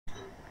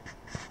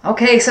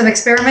Okay, some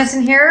experiments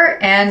in here,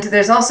 and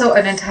there's also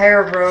an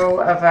entire row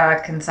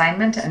of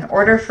consignment, an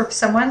order for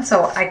someone,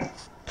 so I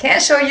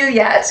can't show you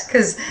yet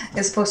because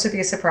it's supposed to be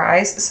a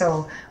surprise,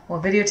 so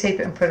we'll videotape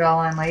it and put it all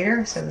on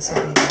later. So this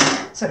will be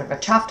sort of a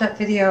chopped up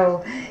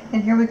video,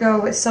 and here we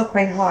go. It's still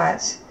quite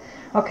hot.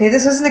 Okay,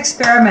 this was an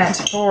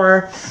experiment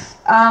for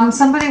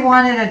somebody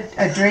wanted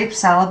a draped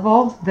salad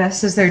bowl.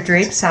 This is their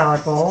draped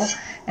salad bowl,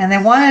 and they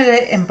wanted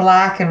it in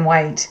black and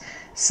white.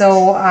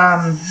 So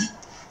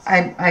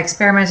I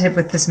experimented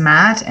with this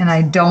mat, and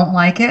I don't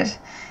like it,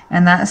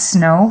 and that's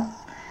snow.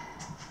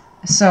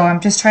 So I'm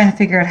just trying to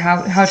figure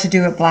out how to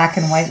do it black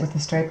and white with the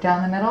stripe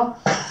down the middle.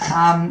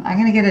 I'm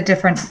going to get a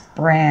different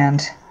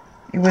brand.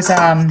 It was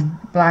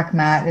black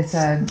mat. It's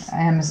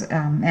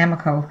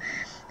Amico.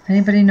 If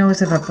anybody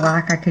knows of a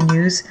black I can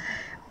use,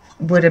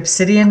 would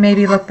obsidian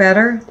maybe look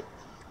better?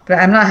 But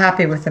I'm not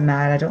happy with the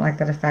mat. I don't like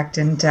that effect,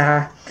 and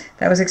that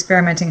was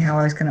experimenting how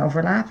I was going to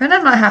overlap, and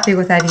I'm not happy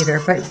with that either,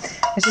 but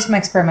it's just my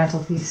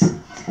experimental piece.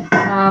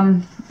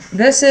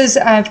 This is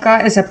I've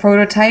got as a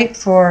prototype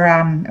for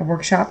a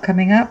workshop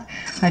coming up.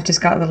 I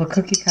just got little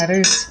cookie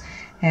cutters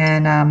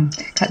and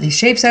cut these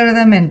shapes out of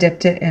them and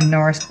dipped it in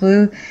Norris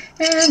blue,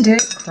 and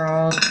it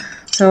crawled.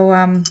 So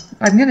I'm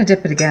going to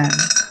dip it again,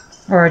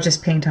 or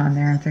just paint on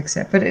there and fix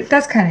it, but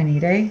that's kind of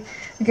neat, eh?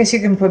 I guess you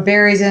can put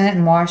berries in it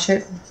and wash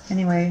it.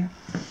 Anyway,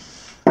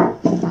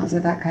 lots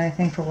of that kind of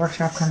thing for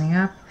workshop coming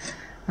up.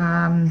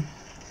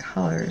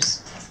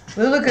 Colors.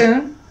 Blue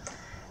Lagoon,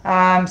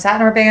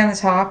 satin oribe on the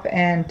top,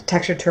 and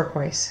textured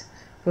turquoise.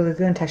 Blue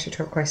Lagoon, textured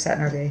turquoise,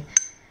 satin oribe.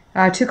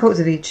 2 coats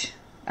of each.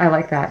 I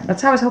like that.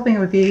 That's how I was hoping it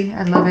would be.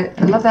 I love it.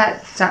 I love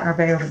that satin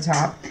oribe over the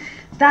top.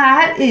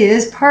 That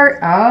is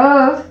part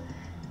of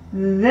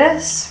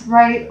this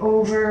right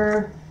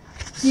over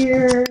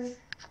here.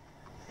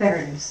 There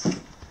it is.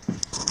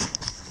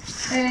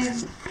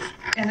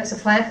 And it's a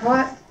plant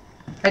pot.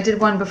 I did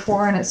one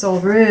before and it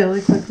sold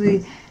really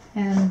quickly,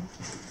 and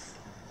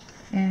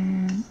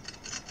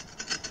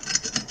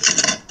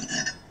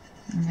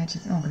I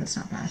just, oh, that's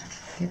not bad.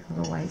 Give it a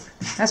little wipe.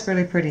 That's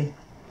really pretty.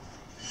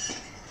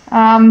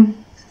 Honey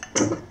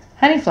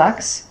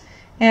Flux,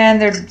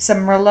 and there's some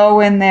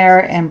Merlot in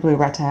there and Blue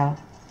Reptile.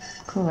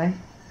 Cool, eh?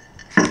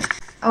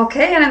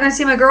 Okay, and I'm going to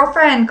see my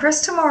girlfriend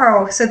Chris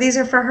tomorrow, so these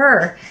are for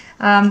her.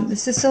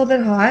 This is still a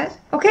bit hot.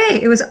 Okay,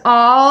 it was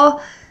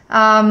all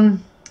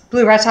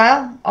Blue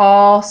Reptile,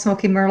 all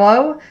Smoky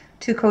Merlot,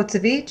 2 coats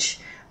of each,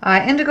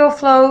 indigo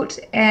float,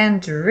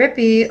 and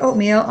drippy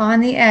oatmeal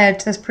on the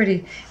edge. That's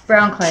pretty.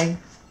 Brown clay.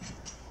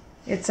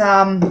 It's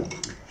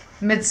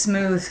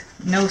mid-smooth,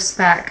 no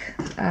spec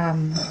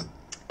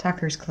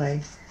Tucker's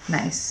clay.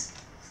 Nice.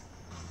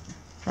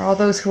 For all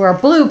those who are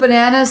blue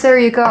bananas, there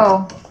you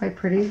go. Quite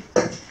pretty.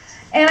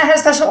 And I had a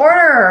special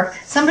order.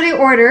 Somebody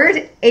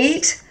ordered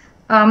 8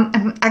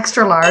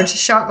 extra large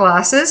shot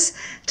glasses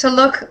to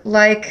look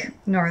like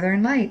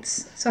Northern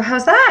Lights. So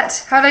how's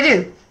that? How'd I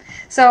do?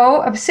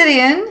 So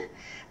obsidian,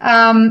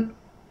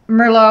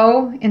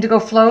 Merlot, indigo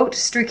float,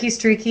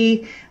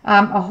 streaky,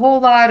 a whole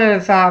lot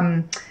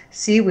of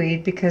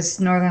seaweed because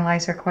Northern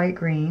Lights are quite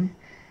green.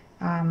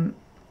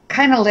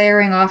 Kind of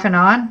layering off and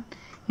on,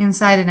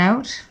 inside and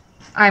out.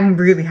 I'm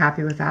really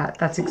happy with that.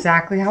 That's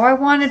exactly how I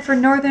wanted for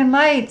Northern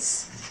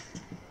Lights.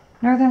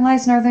 Northern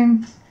Lights,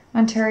 Northern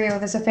Ontario.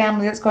 There's a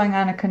family that's going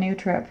on a canoe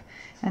trip,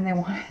 and they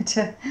wanted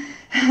to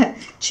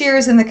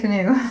cheers in the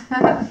canoe.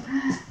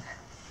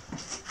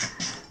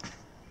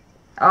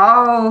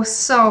 Oh,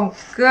 so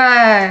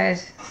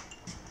good.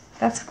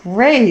 That's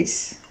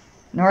great.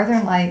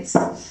 Northern Lights.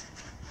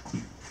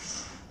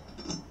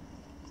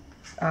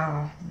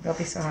 Oh, they'll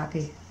be so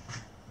happy.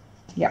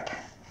 Yep.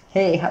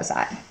 Hey, how's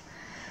that?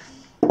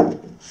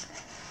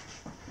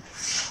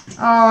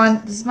 Oh, and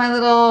this is my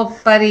little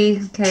buddy.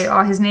 Okay,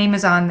 oh, his name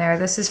is on there.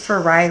 This is for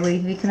Riley.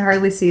 You can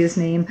hardly see his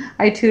name.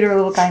 I tutor a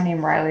little guy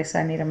named Riley, so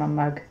I made him a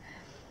mug.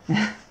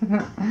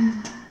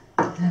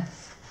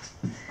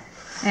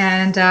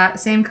 And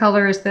same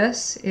color as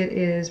this. It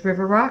is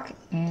River Rock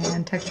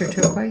and textured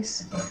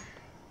turquoise.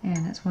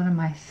 And it's one of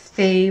my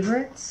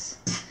favorites.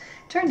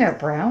 Turned out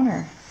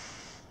browner.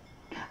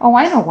 Oh,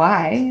 I know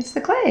why. It's the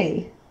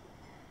clay.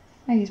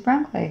 I use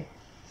brown clay.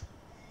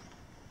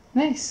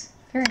 Nice.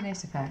 Very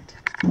nice effect.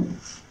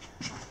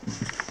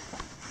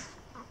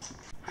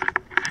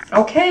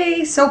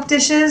 Okay, soap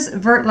dishes,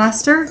 Vert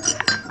Luster.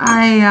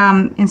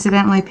 I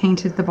incidentally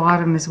painted the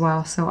bottom as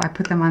well, so I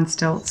put them on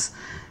stilts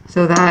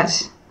so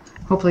that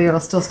hopefully it'll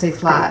still stay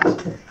flat.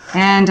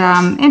 And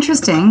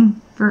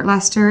interesting, Vert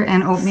Luster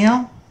and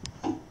oatmeal.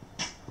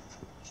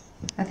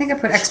 I think I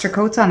put extra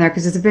coats on there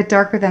because it's a bit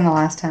darker than the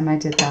last time I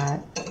did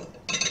that.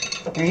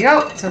 There you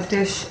go, soap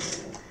dish.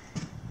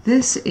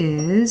 This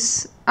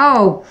is,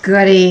 oh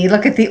goody,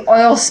 look at the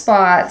oil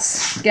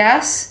spots.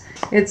 Guess?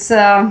 It's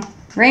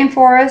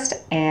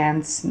rainforest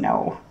and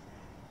snow.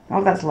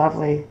 Oh, that's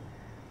lovely.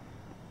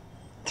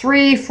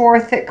 3, 4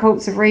 thick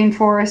coats of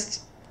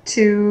rainforest,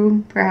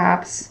 2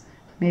 perhaps,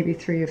 maybe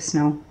 3 of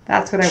snow.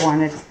 That's what I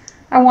wanted.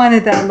 I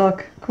wanted that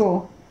look.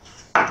 Cool.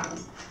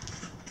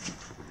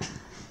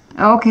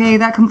 Okay,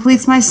 that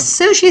completes my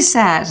sushi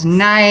set.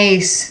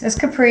 Nice. That's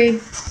Capri.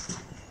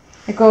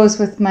 It goes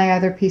with my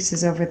other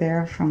pieces over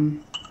there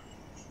from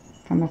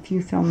a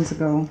few films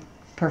ago.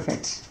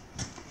 Perfect.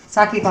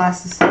 Sake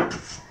glasses.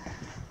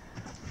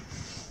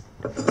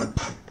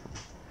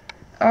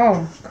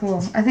 Oh,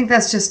 cool. I think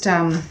that's just,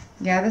 yeah,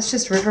 that's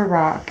just river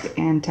rock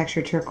and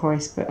textured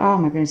turquoise. But oh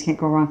my goodness, can't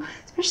go wrong.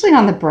 Especially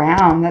on the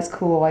brown. That's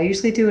cool. I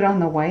usually do it on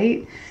the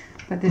white,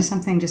 but there's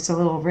something just a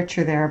little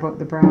richer there about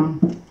the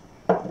brown.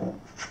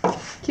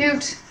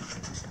 Cute.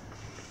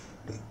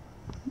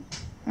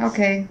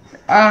 Okay.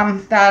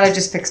 That I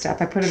just fixed up.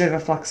 I put a bit of a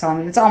flux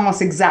on it. It's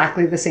almost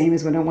exactly the same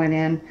as when it went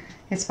in.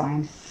 It's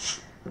fine.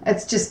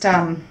 It's just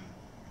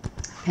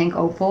pink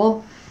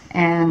opal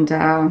and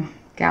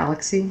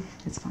galaxy.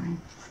 It's fine.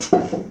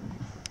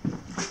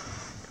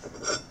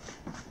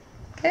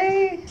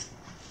 Okay.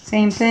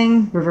 Same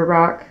thing. River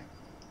rock.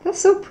 That's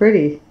so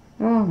pretty.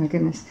 Oh my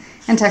goodness.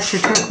 And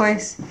textured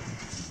turquoise.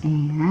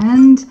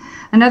 And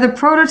another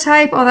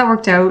prototype. Oh, that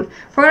worked out.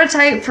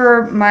 Prototype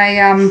for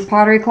my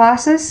pottery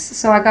classes.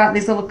 So I got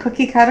these little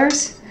cookie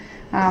cutters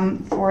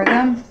for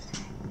them.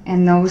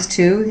 And those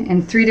two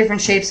in 3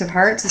 different shapes of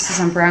hearts. This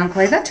is on brown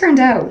clay. That turned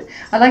out.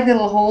 I like the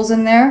little holes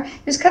in there.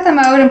 Just cut them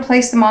out and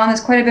place them on.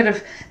 There's quite a bit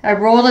of, I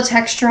rolled a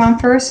texture on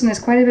first, and there's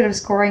quite a bit of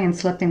scoring and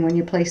slipping when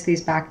you place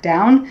these back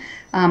down,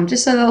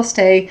 just so they'll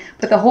stay.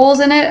 But the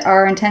holes in it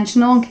are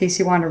intentional in case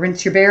you want to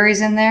rinse your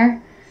berries in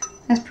there.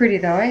 That's pretty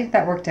though, eh?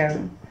 That worked out.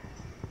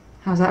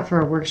 How's that for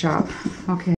a workshop? Okay.